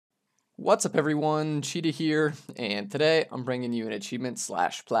What's up everyone, Cheetah here, and today I'm bringing you an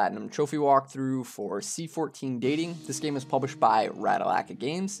achievement/platinum trophy walkthrough for C14 Dating. This game is published by Ratalaika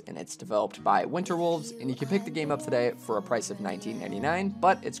Games, and it's developed by Winterwolves, and you can pick the game up today for a price of $19.99,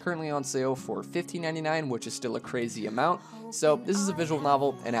 but it's currently on sale for $15.99, which is still a crazy amount. So this is a visual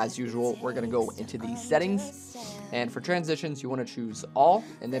novel, and as usual, we're going to go into the settings. And for transitions, you want to choose all,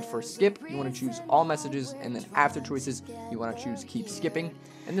 and then for skip, you want to choose all messages, and then after choices, you want to choose keep skipping.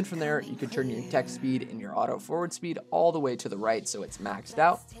 And then from there, you can turn your text speed and your auto forward speed all the way to the right so it's maxed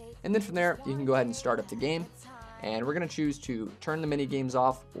out. And then from there, you can go ahead and start up the game. And we're going to choose to turn the mini games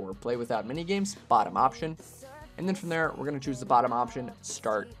off or play without mini games, bottom option. And then from there, we're going to choose the bottom option,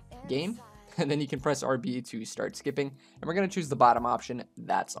 start game. And then you can press RB to start skipping. And we're going to choose the bottom option,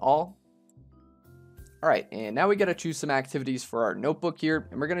 that's all. Alright, and now we gotta choose some activities for our notebook here,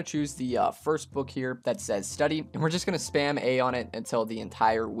 and we're gonna choose the first book here that says study, and we're just gonna spam A on it until the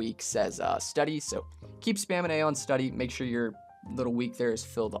entire week says study. So keep spamming A on study, make sure your little week there is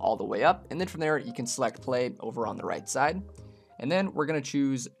filled all the way up, and then from there you can select play over on the right side. And then we're gonna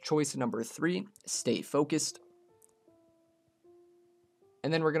choose choice number 3, stay focused.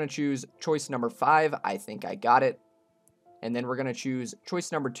 And then we're gonna choose choice number 5, I think I got it. And then we're gonna choose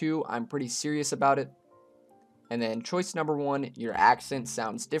choice number 2, I'm pretty serious about it. And then choice number 1, your accent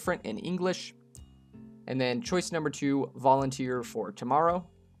sounds different in English. And then choice number 2, volunteer for tomorrow.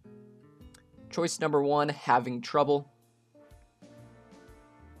 Choice number 1, having trouble.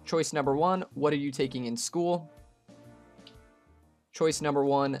 Choice number 1, what are you taking in school? Choice number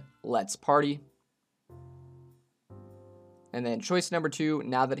 1, let's party. And then choice number 2,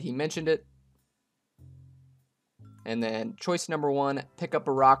 now that he mentioned it. And then choice number 1, pick up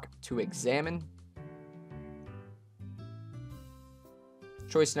a rock to examine.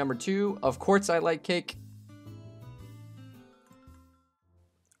 Choice number 2, of course I like cake.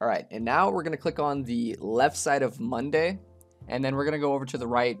 Alright, and now we're going to click on the left side of Monday, and then we're going to go over to the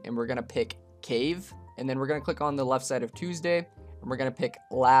right, and we're going to pick cave, and then we're going to click on the left side of Tuesday, and we're going to pick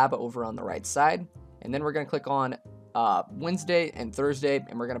lab over on the right side, and then we're going to click on Wednesday and Thursday,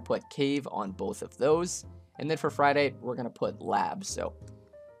 and we're going to put cave on both of those, and then for Friday, we're going to put lab. So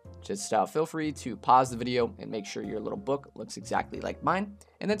just feel free to pause the video and make sure your little book looks exactly like mine,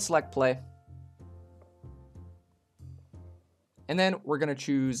 and then select play. And then we're going to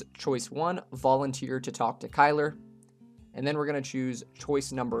choose choice 1, volunteer to talk to Kyler. And then we're going to choose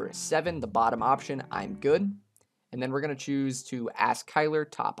choice number 7, the bottom option, I'm good. And then we're going to choose to ask Kyler,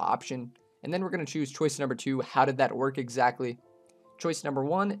 top option. And then we're going to choose choice number 2, how did that work exactly? Choice number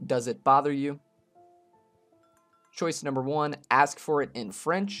 1, does it bother you? Choice number 1, ask for it in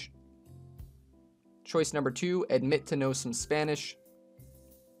French. Choice number 2, admit to know some Spanish.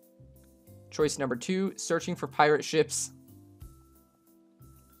 Choice number 2, searching for pirate ships.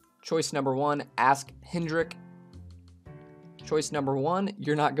 Choice number 1, ask Hendrik. Choice number 1,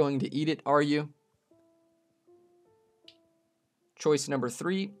 you're not going to eat it, are you? Choice number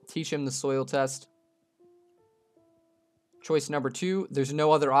 3, teach him the soil test. Choice number 2, there's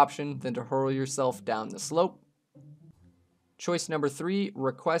no other option than to hurl yourself down the slope. Choice number 3,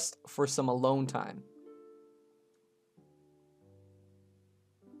 request for some alone time.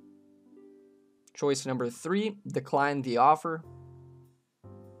 Choice number 3, decline the offer.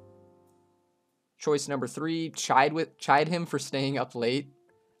 Choice number 3, chide him for staying up late.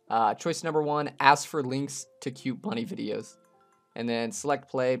 Choice number 1, ask for links to cute bunny videos. And then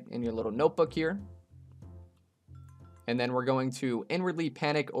select play in your little notebook here. And then we're going to inwardly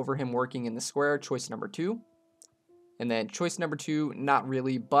panic over him working in the square, choice number 2. And then choice number 2, not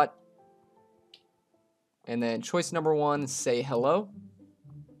really, but. And then choice number 1, say hello.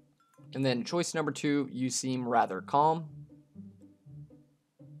 And then choice number 2, you seem rather calm.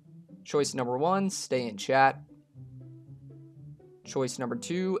 Choice number 1, stay in chat. Choice number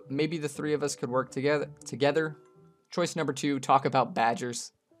 2, maybe the 3 of us could work together. Choice number 2, talk about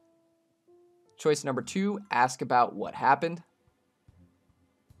badgers. Choice number 2, ask about what happened.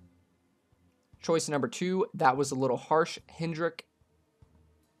 Choice number 2, that was a little harsh, Hendrik.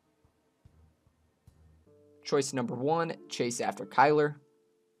 Choice number 1, chase after Kyler.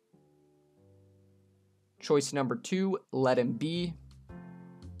 Choice number 2, let him be.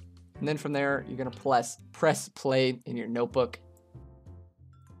 And then from there, you're going to press play in your notebook.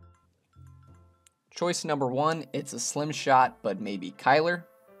 Choice number 1, it's a slim shot, but maybe Kyler.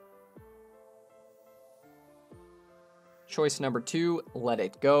 Choice number 2, let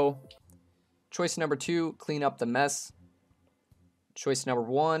it go. Choice number 2, clean up the mess. Choice number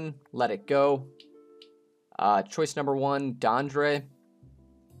 1, let it go. Choice number 1, Deandre.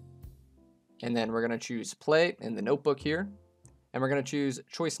 And then we're going to choose play in the notebook here. And we're going to choose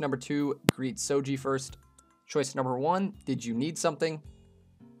choice number 2, greet Shoji first. Choice number 1, did you need something?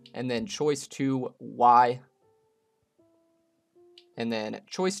 And then choice 2, why? And then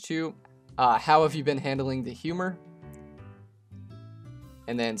choice 2, how have you been handling the humor?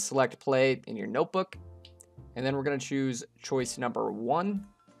 And then select play in your notebook. And then we're going to choose choice number 1,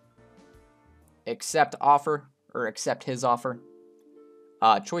 accept offer, or accept his offer.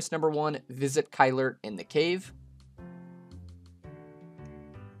 Choice number 1, visit Kyler in the cave.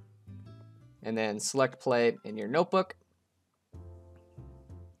 And then select play in your notebook.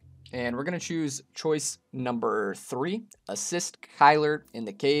 And we're going to choose choice number 3, assist Kyler in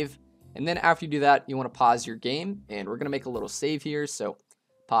the cave. And then after you do that, you want to pause your game. And we're going to make a little save here. So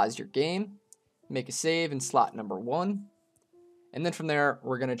pause your game, make a save in slot number 1. And then from there,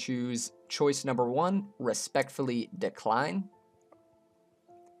 we're going to choose choice number 1, respectfully decline.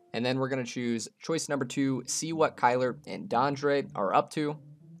 And then we're going to choose choice number 2, see what Kyler and Deandre are up to.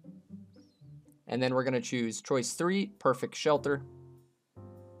 And then we're going to choose choice 3, perfect shelter.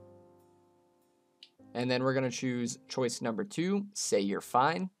 And then we're going to choose choice number 2, say you're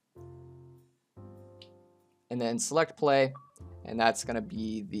fine. And then select play. And that's going to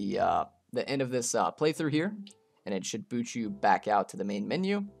be the end of this playthrough here. And it should boot you back out to the main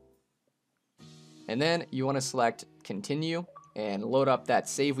menu. And then you want to select continue and load up that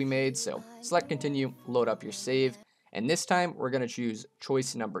save we made. So select continue, load up your save. And this time we're going to choose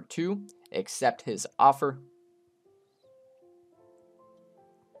choice number 2, accept his offer.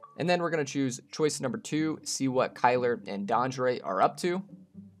 And then we're going to choose choice number 2, see what Kyler and Deandre are up to.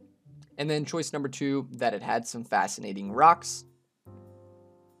 And then choice number 2, that it had some fascinating rocks.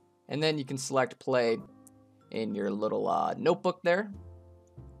 And then you can select play in your little notebook there.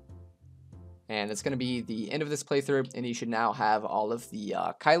 And it's going to be the end of this playthrough, and you should now have all of the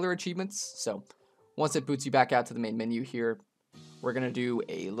Kyler achievements. So once it boots you back out to the main menu here, we're going to do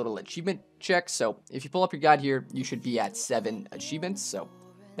a little achievement check. So if you pull up your guide here, you should be at 7 achievements. So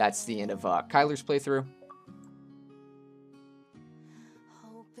that's the end of Kyler's playthrough.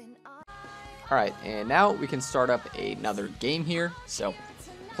 Alright, and now we can start up another game here. So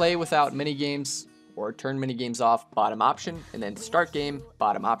play without minigames or turn minigames off, bottom option, and then start game,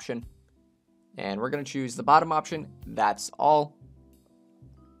 bottom option. And we're going to choose the bottom option, that's all.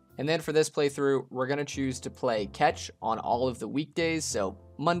 And then for this playthrough, we're going to choose to play catch on all of the weekdays. So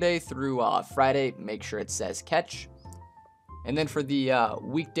Monday through Friday, make sure it says catch. And then for the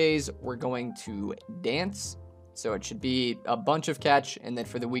weekdays, we're going to dance. So it should be a bunch of catch. And then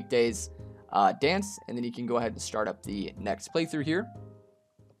for the weekdays, dance. And then you can go ahead and start up the next playthrough here.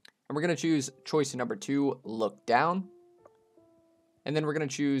 And we're going to choose choice number 2, look down. And then we're going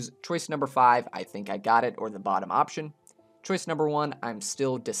to choose choice number 5, I think I got it, or the bottom option. Choice number 1, I'm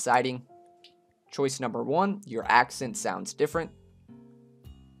still deciding. Choice number 1, your accent sounds different.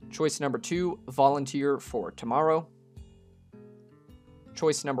 Choice number 2, volunteer for tomorrow.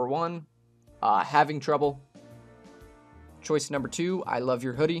 Choice number 1, having trouble. Choice number 2, I love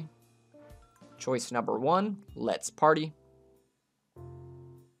your hoodie. Choice number 1, let's party.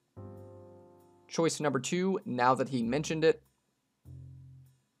 Choice number 2, now that he mentioned it.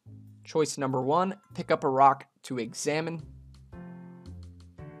 Choice number 1, pick up a rock to examine.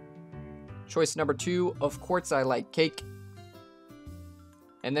 Choice number 2, of course I like cake.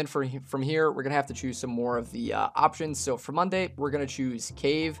 And then from here, we're going to have to choose some more of the options. So for Monday, we're going to choose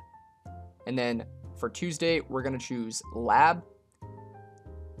cave. And then for Tuesday, we're going to choose lab.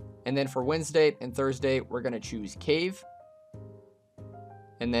 And then for Wednesday and Thursday, we're going to choose cave.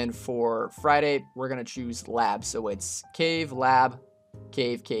 And then for Friday, we're going to choose lab. So it's cave, lab,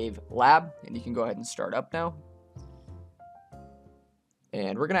 cave, cave, lab. And you can go ahead and start up now.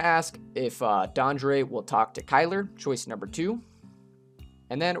 And we're going to ask if Deandre will talk to Kyler, choice number 2.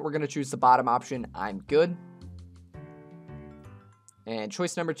 And then we're going to choose the bottom option, I'm good. And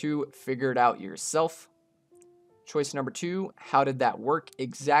choice number 2, figure it out yourself. Choice number 2, how did that work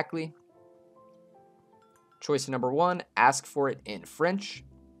exactly? Choice number 1, ask for it in French.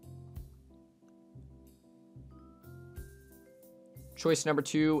 Choice number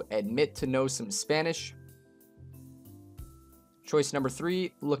 2, admit to know some Spanish. Choice number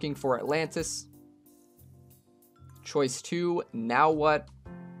 3, looking for Atlantis. Choice 2, now what?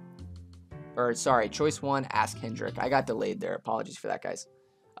 Or sorry, choice 1, ask Hendrik. I got delayed there. Apologies for that, guys.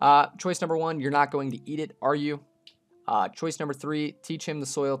 Choice number 1, you're not going to eat it, are you? Choice number 3, teach him the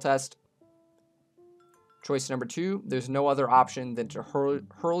soil test. Choice number 2, there's no other option than to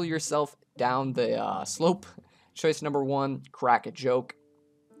hurl yourself down the slope. Choice number 1, crack a joke.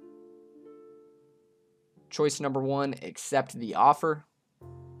 Choice number 1, accept the offer.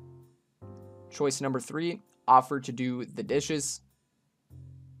 Choice number 3, offer to do the dishes.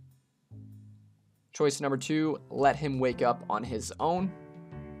 Choice number 2, let him wake up on his own.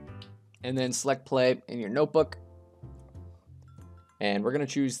 And then select play in your notebook. And we're going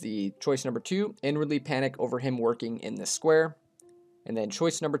to choose the choice number 2, inwardly panic over him working in the square. And then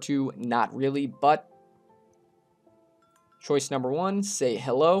choice number 2, not really, but. Choice number 1, say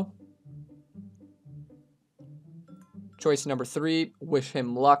hello. Choice number 3, wish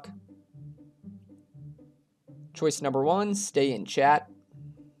him luck. Choice number 1, stay in chat.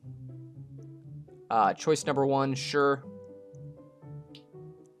 Choice number 1, sure.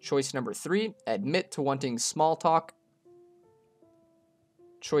 Choice number 3, admit to wanting small talk.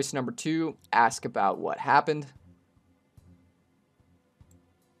 Choice number 2, ask about what happened.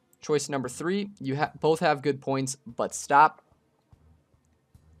 Choice number 3, you both have good points, but stop.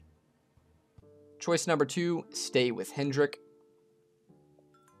 Choice number 2, stay with Hendrik.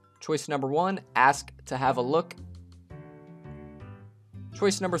 Choice number 1, ask to have a look.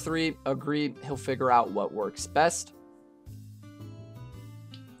 Choice number 3, agree, he'll figure out what works best.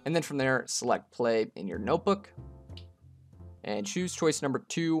 And then from there, select play in your notebook. And choose choice number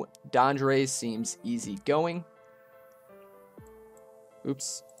 2, Deandre seems easygoing.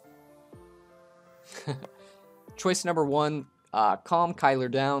 Oops. Choice number 1, calm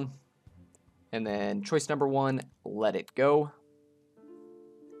Kyler down. And then choice number 1, let it go.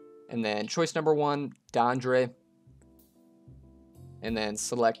 And then choice number 1, Deandre. And then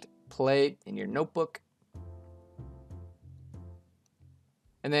select play in your notebook.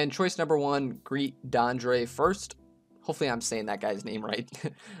 And then choice number 1, greet Deandre first. Hopefully I'm saying that guy's name right.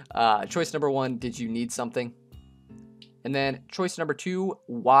 Choice number 1, did you need something? And then choice number 2,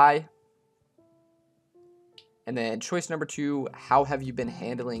 why? And then choice number 2, how have you been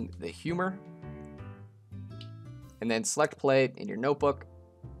handling the humor? And then select play in your notebook.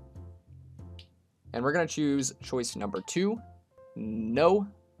 And we're going to choose choice number 2, no.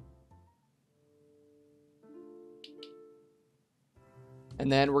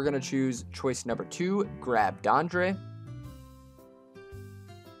 And then we're going to choose choice number 2, grab Deandre.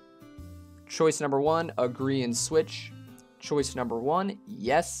 Choice number 1, agree and switch. Choice number 1,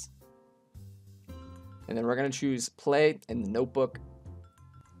 yes. And then we're going to choose play in the notebook.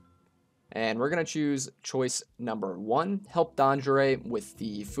 And we're going to choose choice number 1, help Deandre with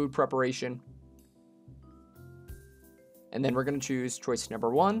the food preparation. And then we're going to choose choice number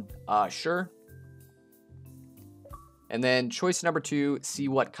 1, sure. And then choice number 2, see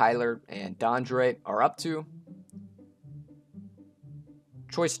what Kyler and Deandre are up to.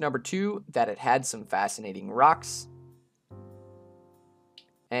 Choice number 2, that it had some fascinating rocks.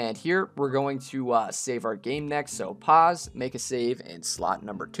 And here we're going to save our game next. So pause, make a save in slot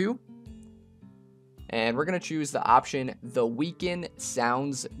number 2. And we're going to choose the option, the weekend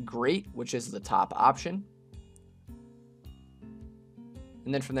sounds great, which is the top option.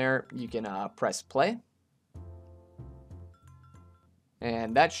 And then from there, you can press play.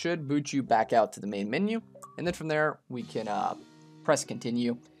 And that should boot you back out to the main menu. And then from there, we can press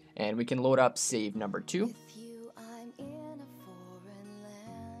continue. And we can load up save number 2.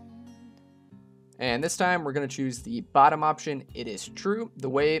 And this time, we're going to choose the bottom option. It is true. The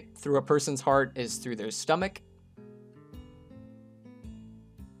way through a person's heart is through their stomach.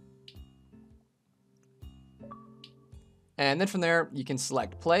 And then from there, you can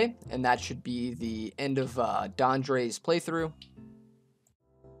select play. And that should be the end of Deandre's playthrough.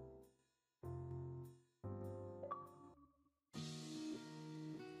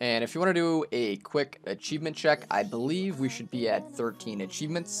 And if you want to do a quick achievement check, I believe we should be at 13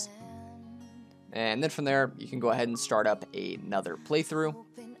 achievements. And then from there, you can go ahead and start up another playthrough.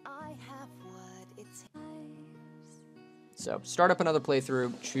 So start up another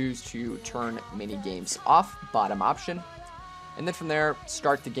playthrough, choose to turn mini games off, bottom option. And then from there,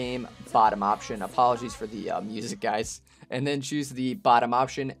 start the game, bottom option. Apologies for the music, guys. And then choose the bottom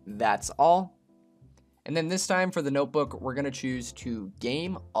option, that's all. And then this time for the notebook, we're going to choose to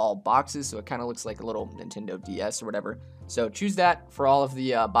game all boxes. So it kind of looks like a little Nintendo DS or whatever. So choose that for all of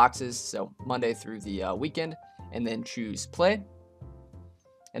the boxes. So Monday through the weekend. And then choose play.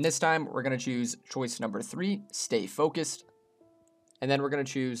 And this time we're going to choose choice number 3, stay focused. And then we're going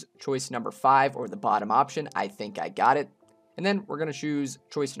to choose choice number 5 or the bottom option. I think I got it. And then we're going to choose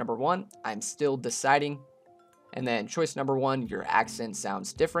choice number 1. I'm still deciding. And then choice number 1, your accent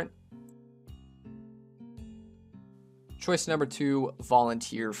sounds different. Choice number 2,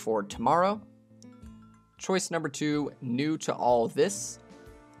 volunteer for tomorrow. Choice number 2, new to all this.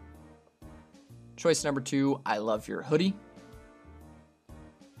 Choice number 2, I love your hoodie.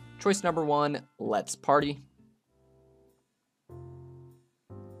 Choice number 1, let's party.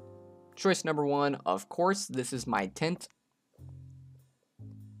 Choice number 1, of course, this is my tent.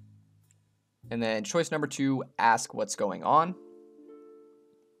 And then choice number 2, ask what's going on.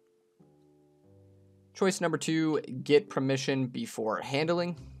 Choice number 2, get permission before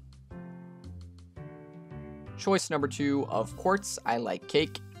handling. Choice number 2, of course, I like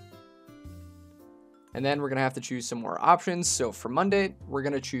cake. And then we're going to have to choose some more options. So for Monday, we're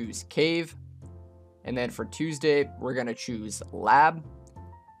going to choose cave. And then for Tuesday, we're going to choose lab.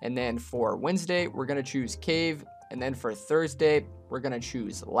 And then for Wednesday, we're going to choose cave. And then for Thursday, we're going to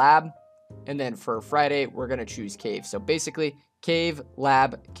choose lab. And then for Friday, we're going to choose cave. So basically, cave,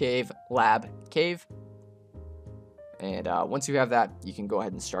 lab, cave, lab, cave. And once you have that, you can go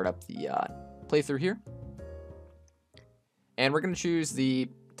ahead and start up the playthrough here. And we're going to choose the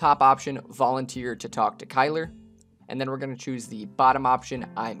top option, volunteer to talk to Kyler. And then we're going to choose the bottom option,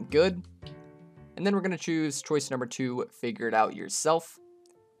 I'm good. And then we're going to choose choice number 2, figure it out yourself.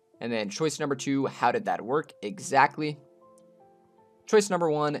 And then choice number 2, how did that work exactly? Choice number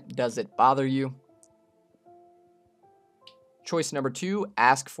 1, does it bother you? Choice number 2,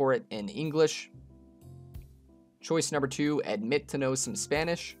 ask for it in English. Choice number 2, admit to know some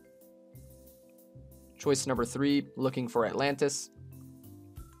Spanish. Choice number 3, looking for Atlantis.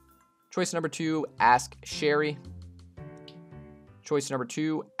 Choice number 2, ask Sherry. Choice number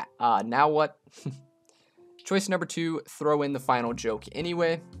 2, now what? Choice number 2, throw in the final joke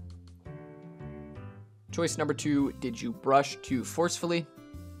anyway. Choice number 2, did you brush too forcefully?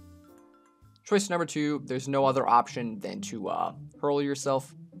 Choice number 2, there's no other option than to hurl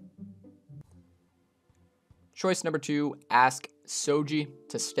yourself. Choice number 2, ask Shoji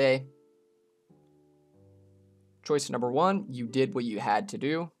to stay. Choice number 1, you did what you had to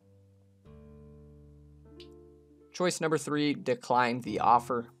do. Choice number 3, decline the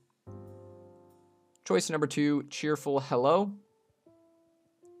offer. Choice number 2, cheerful hello.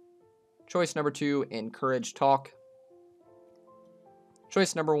 Choice number 2, encourage talk.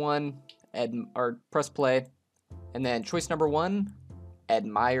 Choice number 1, press play. And then choice number 1,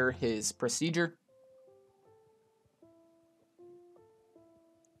 admire his procedure.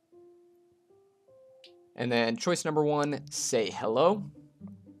 And then choice number 1, say hello.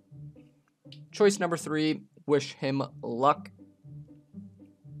 Choice number 3, wish him luck.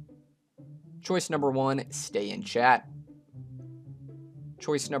 Choice number 1, stay in chat.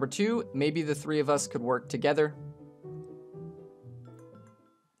 Choice number 2, maybe the 3 of us could work together.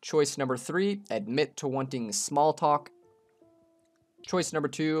 Choice number 3, admit to wanting small talk. Choice number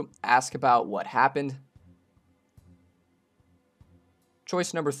 2, ask about what happened.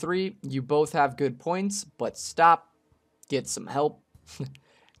 Choice number 3, you both have good points, but stop, get some help.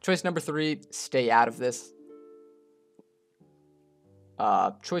 Choice number 3, stay out of this.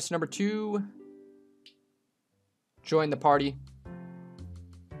 Choice number 2, join the party.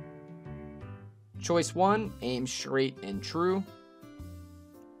 Choice 1, aim straight and true.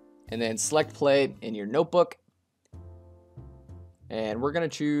 And then select play in your notebook. And we're going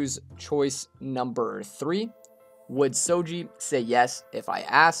to choose choice number 3. Would Shoji say yes if I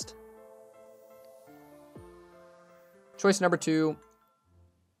asked? Choice number 2,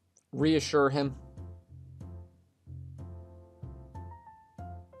 reassure him.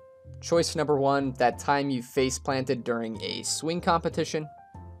 Choice number 1, that time you face planted during a swing competition.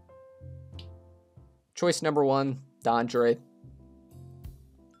 Choice number 1, Deandre.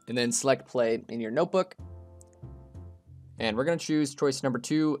 And then select play in your notebook. And we're going to choose choice number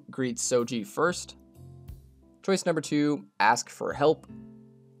 2, greet Shoji first. Choice number 2, ask for help.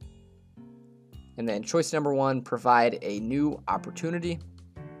 And then choice number 1, provide a new opportunity.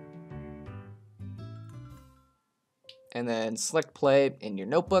 And then select play in your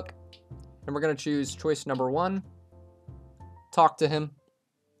notebook. And we're going to choose choice number 1, talk to him.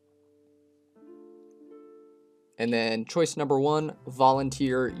 And then choice number 1,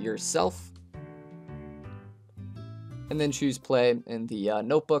 volunteer yourself. And then choose play in the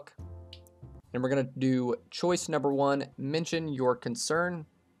notebook. And we're going to do choice number 1, mention your concern.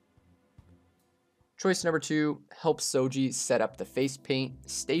 Choice number 2, help Shoji set up the face paint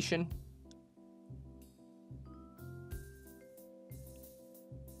station.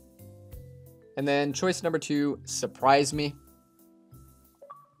 And then choice number 2, surprise me.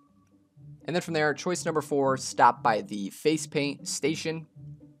 And then from there, choice number 4, stop by the face paint station.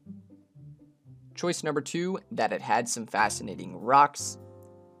 Choice number 2, that it had some fascinating rocks.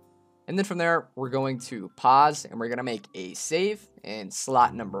 And then from there, we're going to pause and we're going to make a save in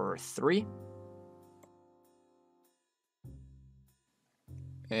slot number 3.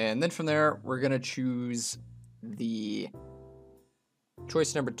 And then from there, we're going to choose the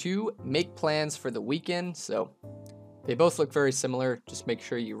choice number 2, make plans for the weekend. So They both look very similar, just make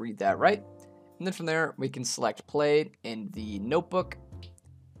sure you read that right. And then from there, we can select play in the notebook.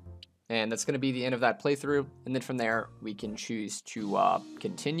 And that's going to be the end of that playthrough. And then from there, we can choose to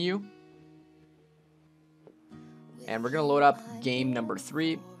continue. And we're going to load up game number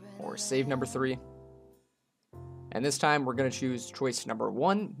 3 or save number 3. And this time we're going to choose choice number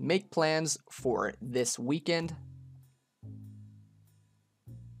 1, make plans for this weekend.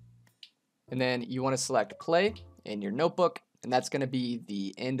 And then you want to select play in your notebook. And that's going to be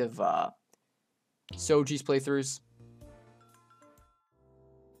the end of Shoji's playthroughs.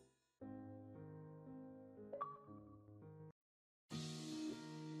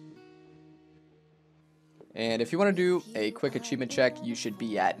 And if you want to do a quick achievement check, you should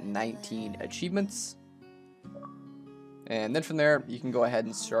be at 19 achievements. And then from there, you can go ahead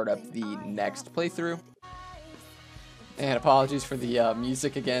and start up the next playthrough. And apologies for the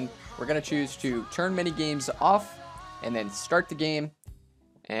music again. We're going to choose to turn mini games off and then start the game.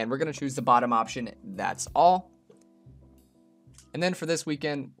 And we're going to choose the bottom option, that's all. And then for this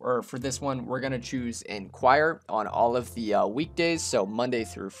weekend, or for this one, we're going to choose inquire on all of the weekdays, so Monday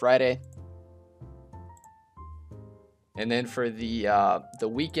through Friday. And then for the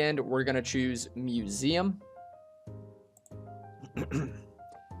weekend, we're going to choose museum.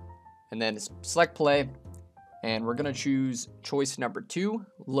 And then select play. And we're going to choose choice number 2,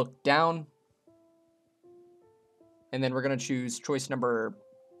 look down. And then we're going to choose choice number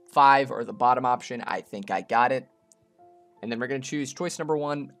 5, or the bottom option, I think I got it. And then we're going to choose choice number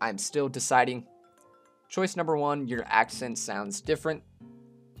 1, I'm still deciding. Choice number 1, your accent sounds different.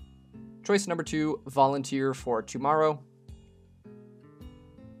 Choice number 2, volunteer for tomorrow.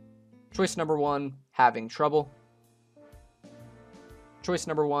 Choice number 1, having trouble. Choice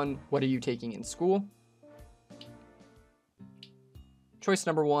number 1, what are you taking in school? Choice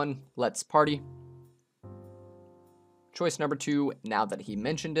number 1, let's party. Choice number 2, now that he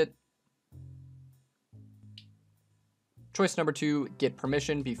mentioned it. Choice number 2, get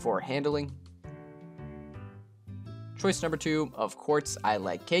permission before handling. Choice number 2, of course, I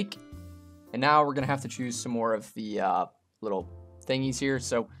like cake. And now we're going to have to choose some more of the little thingies here.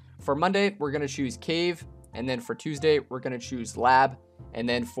 So for Monday, we're going to choose cave. And then for Tuesday, we're going to choose lab. And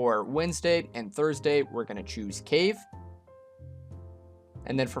then for Wednesday and Thursday, we're going to choose cave.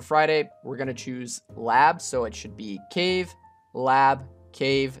 And then for Friday, we're going to choose lab. So it should be cave, lab,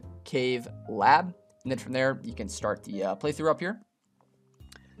 cave, cave, lab. And then from there, you can start the playthrough up here.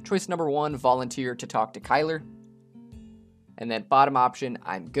 Choice number 1, volunteer to talk to Kyler. And then bottom option,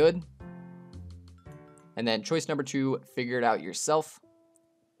 I'm good. And then choice number 2, figure it out yourself.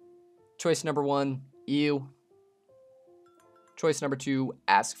 Choice number 1, ew. Choice number 2,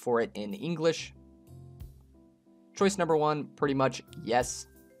 ask for it in English. Choice number 1, pretty much yes.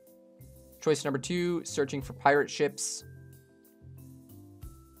 Choice number 2, searching for pirate ships.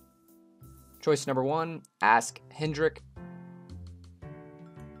 Choice number 1, ask Hendrik.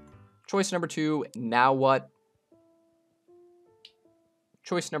 Choice number 2, now what?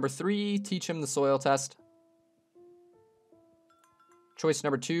 Choice number 3, teach him the soil test. Choice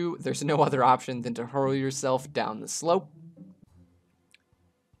number 2, there's no other option than to hurl yourself down the slope.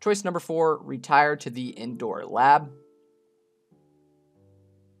 Choice number 4, retire to the indoor lab.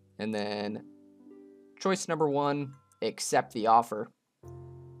 And then choice number 1, accept the offer.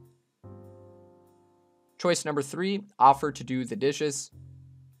 Choice number 3, offer to do the dishes.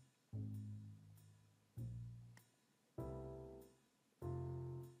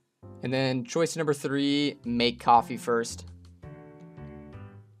 And then choice number 3, make coffee first.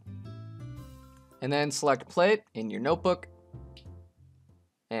 And then select play in your notebook.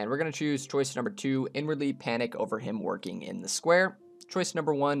 And we're going to choose choice number 2, inwardly panic over him working in the square. Choice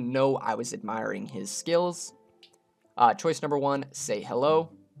number 1, no, I was admiring his skills. Choice number 1, say hello.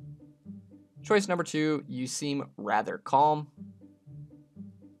 Choice number 2, you seem rather calm.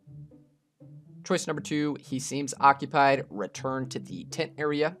 Choice number 2, he seems occupied, return to the tent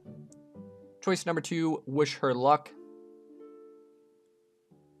area. Choice number 2, wish her luck.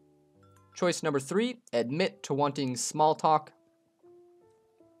 Choice number 3, admit to wanting small talk.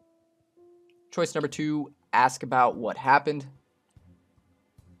 Choice number 2, ask about what happened.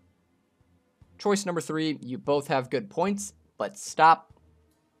 Choice number 3, you both have good points, but stop.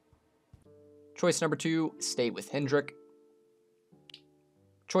 Choice number 2, stay with Hendrik.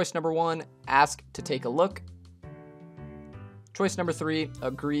 Choice number 1, ask to take a look. Choice number 3,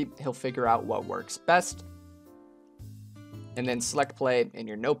 agree, he'll figure out what works best. And then select play in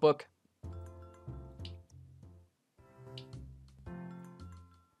your notebook.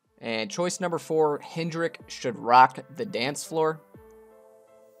 And choice number 4, Hendrik should rock the dance floor.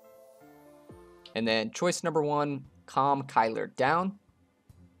 And then choice number 1, calm Kyler down.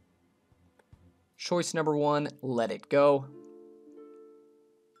 Choice number 1, let it go.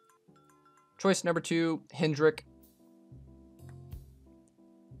 Choice number 2, Hendrik.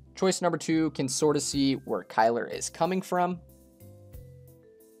 Choice number 2 can sort of see where Kyler is coming from.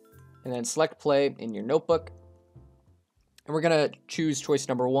 And then select play in your notebook. And we're going to choose choice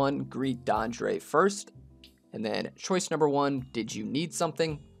number 1, greet Deandre first. And then choice number 1, did you need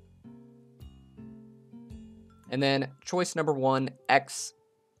something? And then choice number 1, X.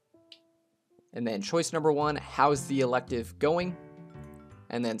 And then choice number 1, how's the elective going?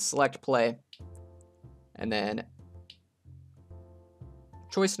 And then select play. And then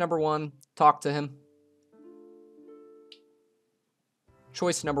choice number 1, talk to him.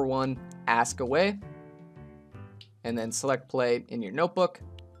 Choice number 1, ask away. And then select play in your notebook.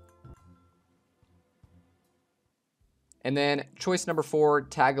 And then choice number 4,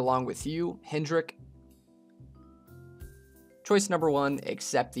 tag along with you, Hendrik. Choice number 1,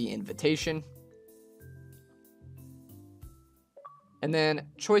 accept the invitation. And then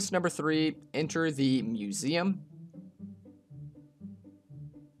choice number 3, enter the museum.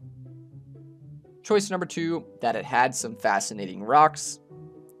 Choice number 2, that it had some fascinating rocks.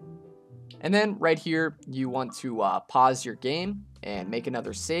 And then right here, you want to pause your game and make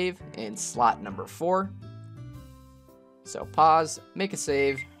another save in slot number 4. So pause, make a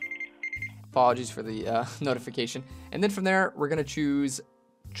save. Apologies for the notification. And then from there, we're going to choose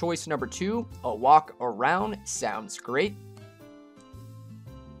choice number 2, a walk around. Sounds great.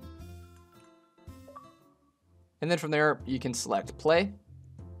 And then from there, you can select play.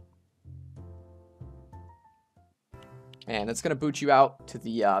 And that's going to boot you out to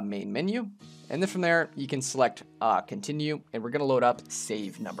the main menu. And then from there, you can select continue. And we're going to load up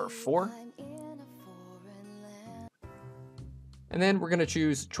save number 4. And then we're going to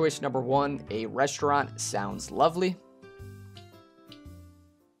choose choice number 1, a restaurant. Sounds lovely.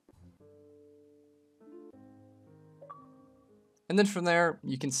 And then from there,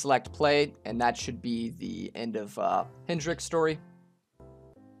 you can select play, and that should be the end of Hendrik's story.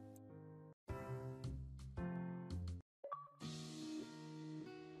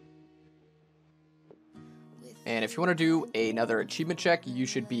 And if you want to do another achievement check, you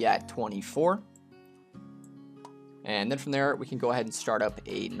should be at 24. And then from there, we can go ahead and start up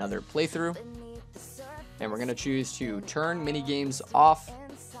another playthrough. And we're going to choose to turn mini games off,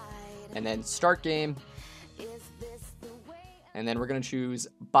 and then start game. And then we're going to choose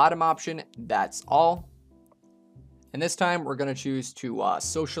bottom option, that's all. And this time we're going to choose to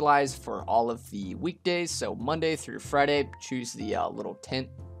socialize for all of the weekdays. So Monday through Friday, choose the little tent.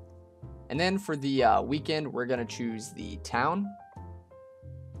 And then for the weekend, we're going to choose the town.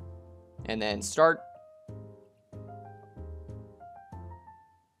 And then start.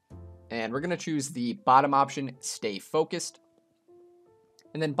 And we're going to choose the bottom option, stay focused.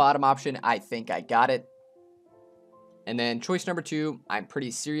 And then bottom option, I think I got it. And then choice number 2, I'm pretty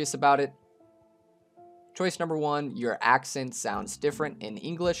serious about it. Choice number 1, your accent sounds different in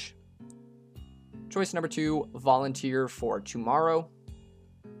English. Choice number 2, volunteer for tomorrow.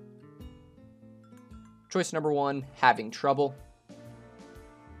 Choice number 1, having trouble.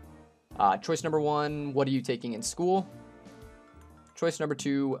 Choice number 1, what are you taking in school? Choice number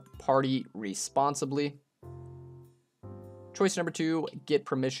 2, party responsibly. Choice number 2, get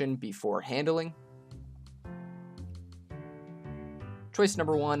permission before handling. Choice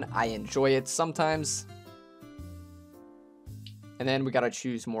number 1, I enjoy it sometimes. And then we got to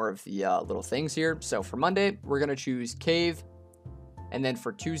choose more of the little things here. So for Monday, we're going to choose cave. And then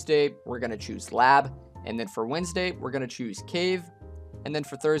for Tuesday, we're going to choose lab. And then for Wednesday, we're going to choose cave. And then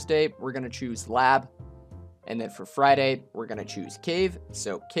for Thursday, we're going to choose lab. And then for Friday, we're going to choose cave.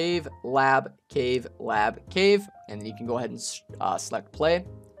 So cave, lab, cave, lab, cave. And then you can go ahead and select play.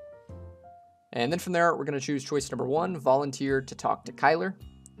 And then from there, we're going to choose choice number 1, volunteer to talk to Kyler.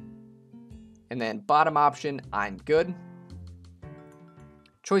 And then bottom option, I'm good.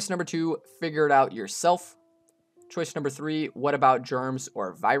 Choice number 2, figure it out yourself. Choice number 3, what about germs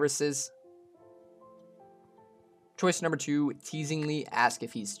or viruses? Choice number 2, teasingly ask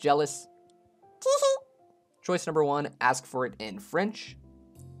if he's jealous. Choice number 1, ask for it in French.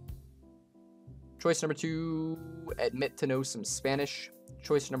 Choice number 2, admit to know some Spanish.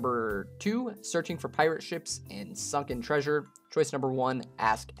 Choice number 2, searching for pirate ships and sunken treasure. Choice number 1,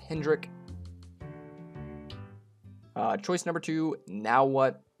 ask Hendrik. Choice number 2, now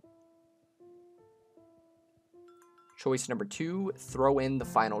what? Choice number 2, throw in the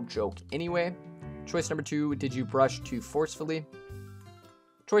final joke anyway. Choice number 2, did you brush too forcefully?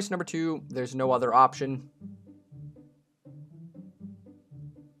 Choice number 2, there's no other option.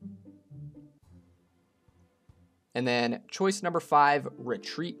 And then choice number 5,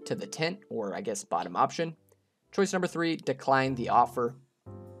 retreat to the tent, or I guess bottom option. Choice number 3, decline the offer.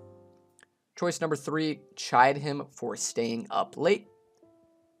 Choice number 3, chide him for staying up late.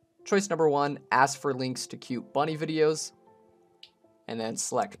 Choice number 1, ask for links to cute bunny videos. And then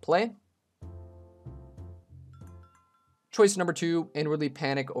select play. Choice number 2, inwardly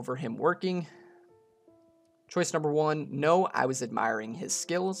panic over him working. Choice number 1, no, I was admiring his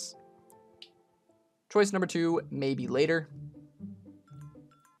skills. Choice number 2, maybe later.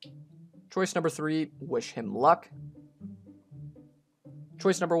 Choice number 3, wish him luck.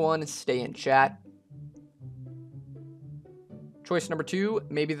 Choice number 1, stay in chat. Choice number 2,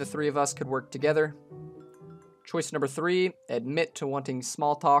 maybe the 3 of us could work together. Choice number 3, admit to wanting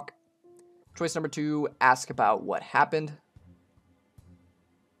small talk. Choice number 2, ask about what happened.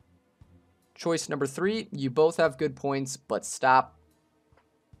 Choice number 3, you both have good points, but stop.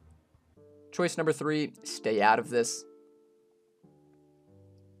 Choice number 3, stay out of this.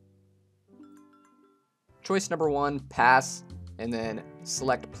 Choice number 1, pass, and then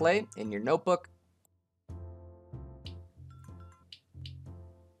select play in your notebook.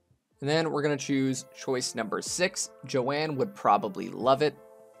 And then we're going to choose choice number 6. Joanne would probably love it,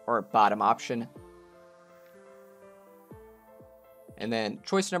 or bottom option. And then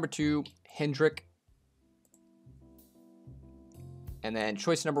choice number 2, Hendrik. And then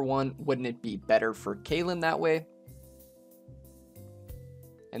choice number 1, wouldn't it be better for Kaylin that way?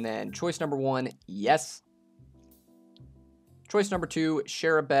 And then choice number 1, yes. Choice number 2,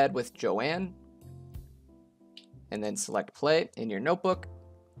 share a bed with Joanne. And then select play in your notebook.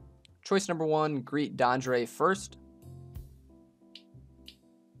 Choice number 1, greet Deandre first.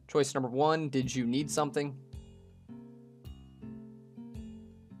 Choice number 1, did you need something?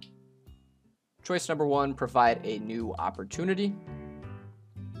 Choice number 1, provide a new opportunity.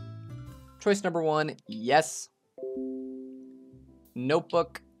 Choice number 1, yes.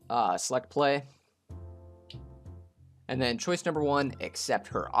 Notebook, select play. And then choice number 1, accept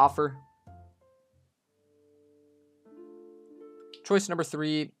her offer. Choice number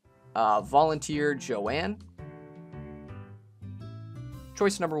 3, volunteer Joanne.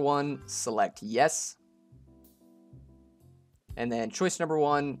 Choice number 1, select yes. And then choice number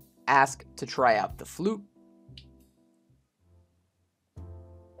 1, ask to try out the flute.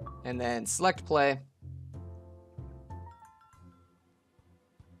 And then select play.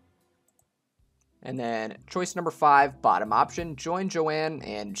 And then choice number 5, bottom option, join Joanne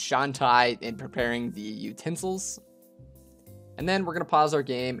and Shantai in preparing the utensils. And then we're going to pause our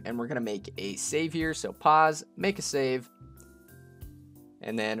game and we're going to make a save here. So pause, make a save.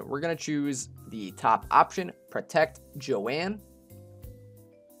 And then we're going to choose the top option, protect Joanne.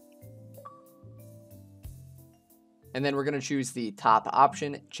 And then we're going to choose the top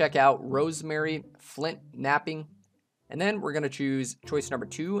option, check out Rosemary Flint napping. And then we're going to choose choice number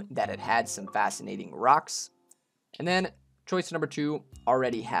 2, that it had some fascinating rocks. And then choice number 2,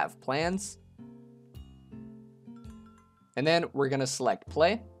 already have plans. And then we're going to select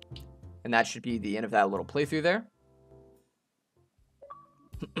play. And that should be the end of that little playthrough there.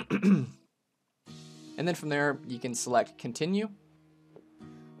 And then from there, you can select continue.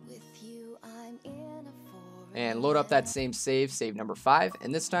 And load up that same save, save number 5.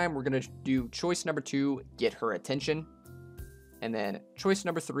 And this time we're going to do choice number 2, get her attention. And then choice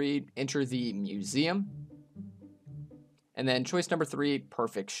number 3, enter the museum. And then choice number 3,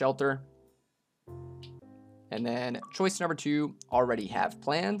 perfect shelter. And then choice number 2, already have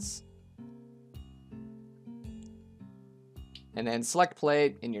plans. And then select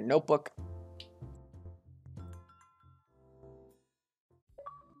play in your notebook.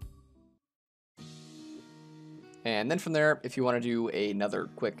 And then from there, if you want to do another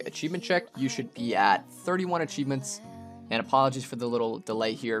quick achievement check, you should be at 31 achievements. And apologies for the little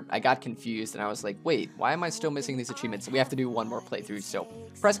delay here. I got confused and I was like, wait, why am I still missing these achievements? We have to do one more playthrough. So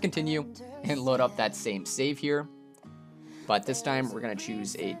press continue and load up that same save here. But this time we're going to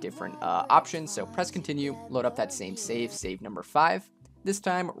choose a different option. So press continue, load up that same save, save number 5. This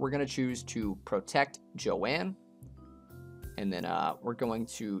time we're going to choose to protect Joanne. And then we're going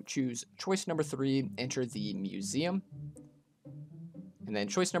to choose choice number 3, enter the museum. And then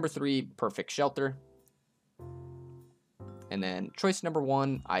choice number 3, perfect shelter. And then choice number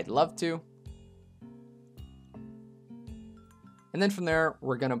 1, I'd love to. And then from there,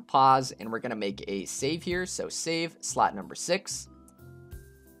 we're going to pause and we're going to make a save here. So save slot number 6.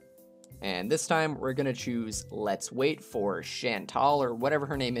 And this time we're going to choose let's wait for Chantal or whatever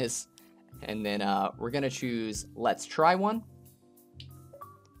her name is. And then we're going to choose let's try one.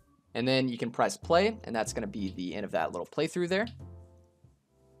 And then you can press play, and that's going to be the end of that little playthrough there.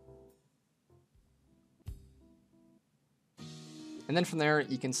 And then from there,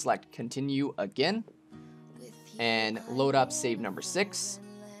 you can select continue again and load up save number 6.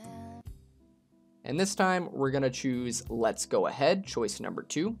 And this time we're going to choose let's go ahead, choice number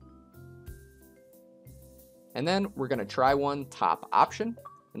 2. And then we're going to try one top option,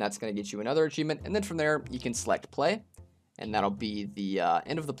 and that's going to get you another achievement. And then from there, you can select play, and that'll be the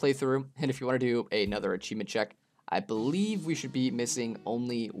end of the playthrough. And if you want to do another achievement check, I believe we should be missing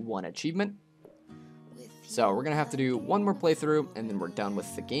only 1 achievement. So we're going to have to do one more playthrough, and then we're done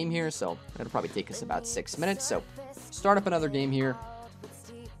with the game here. So it'll probably take us about 6 minutes. So start up another game here,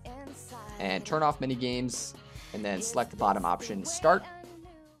 and turn off mini games, and then select the bottom option, start.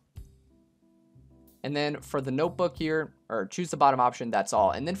 And then for the notebook here, or choose the bottom option, that's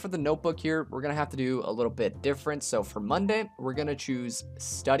all. And then for the notebook here, we're going to have to do a little bit different. So for Monday, we're going to choose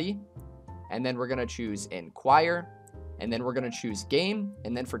study, and then we're going to choose inquire, and then we're going to choose game.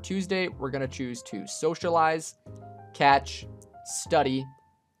 And then for Tuesday, we're going to choose to socialize, catch, study.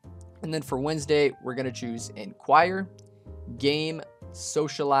 And then for Wednesday, we're going to choose inquire, game,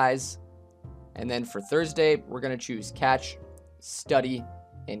 socialize. And then for Thursday, we're going to choose catch, study,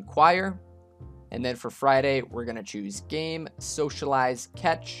 inquire. And then for Friday, we're going to choose game, socialize,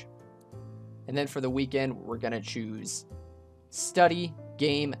 catch. And then for the weekend, we're going to choose study,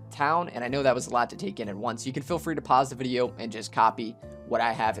 game, town. And I know that was a lot to take in at once. You can feel free to pause the video and just copy what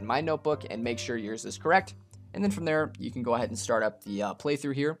I have in my notebook and make sure yours is correct. And then from there, you can go ahead and start up the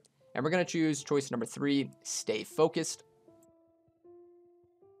playthrough here. And we're going to choose choice number 3, stay focused.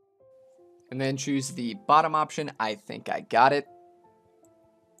 And then choose the bottom option, I think I got it.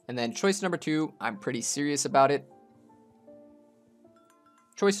 And then choice number 2, I'm pretty serious about it.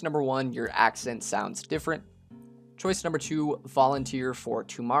 Choice number 1, your accent sounds different. Choice number 2, volunteer for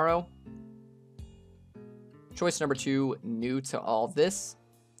tomorrow. Choice number 2, new to all this.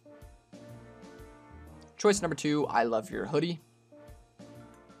 Choice number 2, I love your hoodie.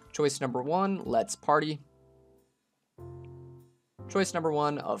 Choice number 1, let's party. Choice number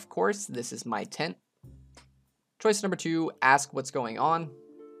 1, of course, this is my tent. Choice number 2, ask what's going on.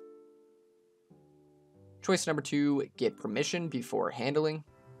 Choice number 2, get permission before handling.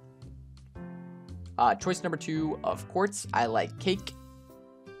 Choice number 2, of course, I like cake.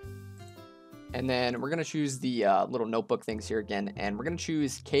 And then we're going to choose the little notebook things here again. And we're going to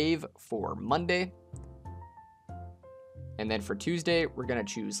choose cave for Monday. And then for Tuesday, we're going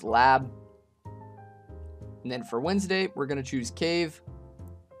to choose lab. And then for Wednesday, we're going to choose cave.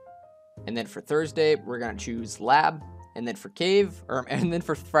 And then for Thursday, we're going to choose lab. And then for and then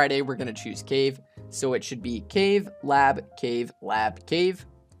for Friday, we're going to choose cave. So it should be cave, lab, cave, lab, cave.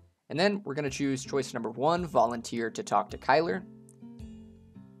 And then we're going to choose choice number 1, volunteer to talk to Kyler.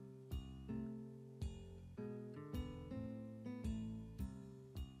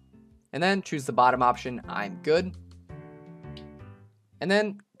 And then choose the bottom option, I'm good. And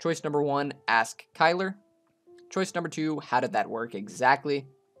then choice number 1, ask Kyler. Choice number 2, how did that work exactly?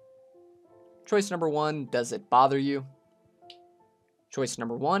 Choice number 1, does it bother you? Choice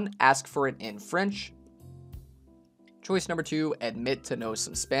number 1, ask for it in French. Choice number 2, admit to know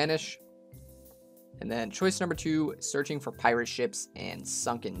some Spanish. And then choice number 2, searching for pirate ships and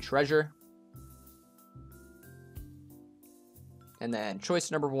sunken treasure. And then choice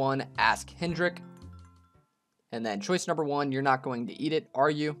number 1, ask Hendrik. And then choice number 1, you're not going to eat it,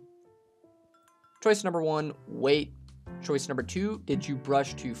 are you? Choice number 1, wait. Choice number 2, did you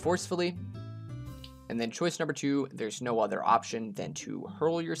brush too forcefully? And then choice number 2, there's no other option than to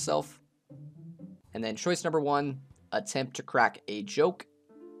hurl yourself. And then choice number 1, attempt to crack a joke.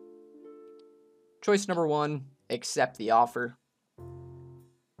 Choice number 1, accept the offer.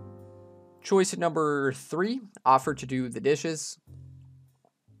 Choice number 3, offer to do the dishes.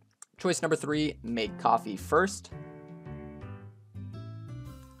 Choice number 3, make coffee first.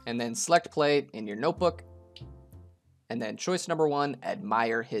 And then select play in your notebook. And then choice number 1,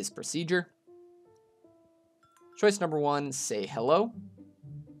 admire his procedure. Choice number 1, say hello.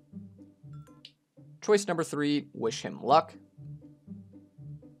 Choice number 3, wish him luck.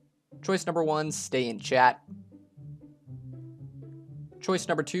 Choice number 1, stay in chat. Choice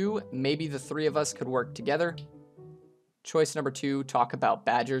number 2, maybe the 3 of us could work together. Choice number 2, talk about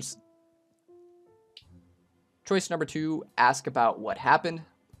badgers. Choice number 2, ask about what happened.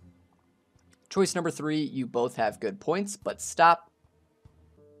 Choice number 3, you both have good points, but stop.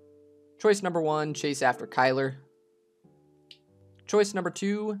 Choice number 1, chase after Kyler. Choice number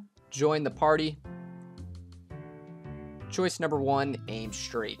 2, join the party. Choice number 1, aim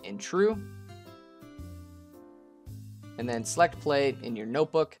straight and true. And then select play in your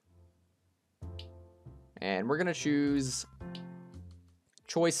notebook. And we're going to choose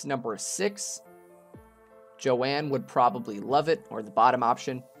choice number 6. Joan would probably love it, or the bottom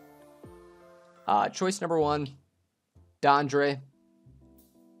option. Choice number 1, Deandre.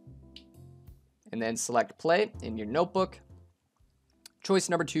 And then select play in your notebook. Choice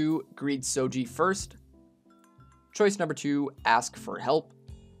number 2, greet Shoji first. Choice number 2, ask for help.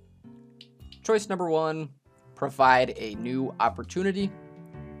 Choice number 1, provide a new opportunity.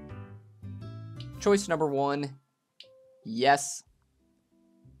 Choice number 1, yes.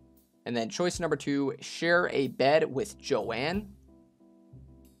 And then choice number 2, share a bed with Joan.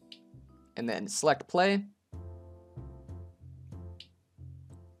 And then select play.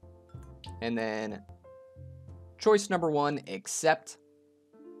 And then choice number 1, accept.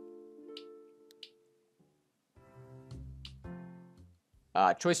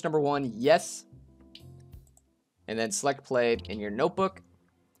 Choice number 1, yes. And then select play in your notebook.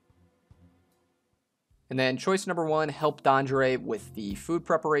 And then choice number 1, help Deandre with the food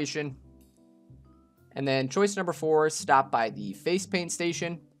preparation. And then choice number 4, stop by the face paint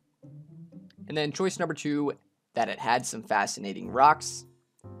station. And then choice number 2, that it had some fascinating rocks.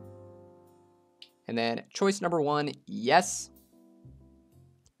 And then choice number 1, yes.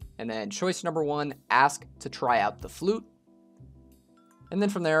 And then choice number 1, ask to try out the flute. And then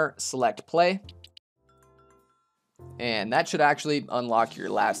from there, select play. And that should actually unlock your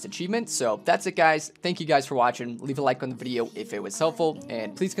last achievement. So that's it, guys. Thank you guys for watching. Leave a like on the video if it was helpful.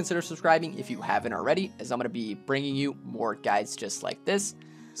 And please consider subscribing if you haven't already, as I'm going to be bringing you more guides just like this.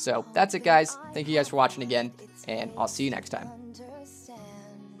 So that's it, guys. Thank you guys for watching again, and I'll see you next time.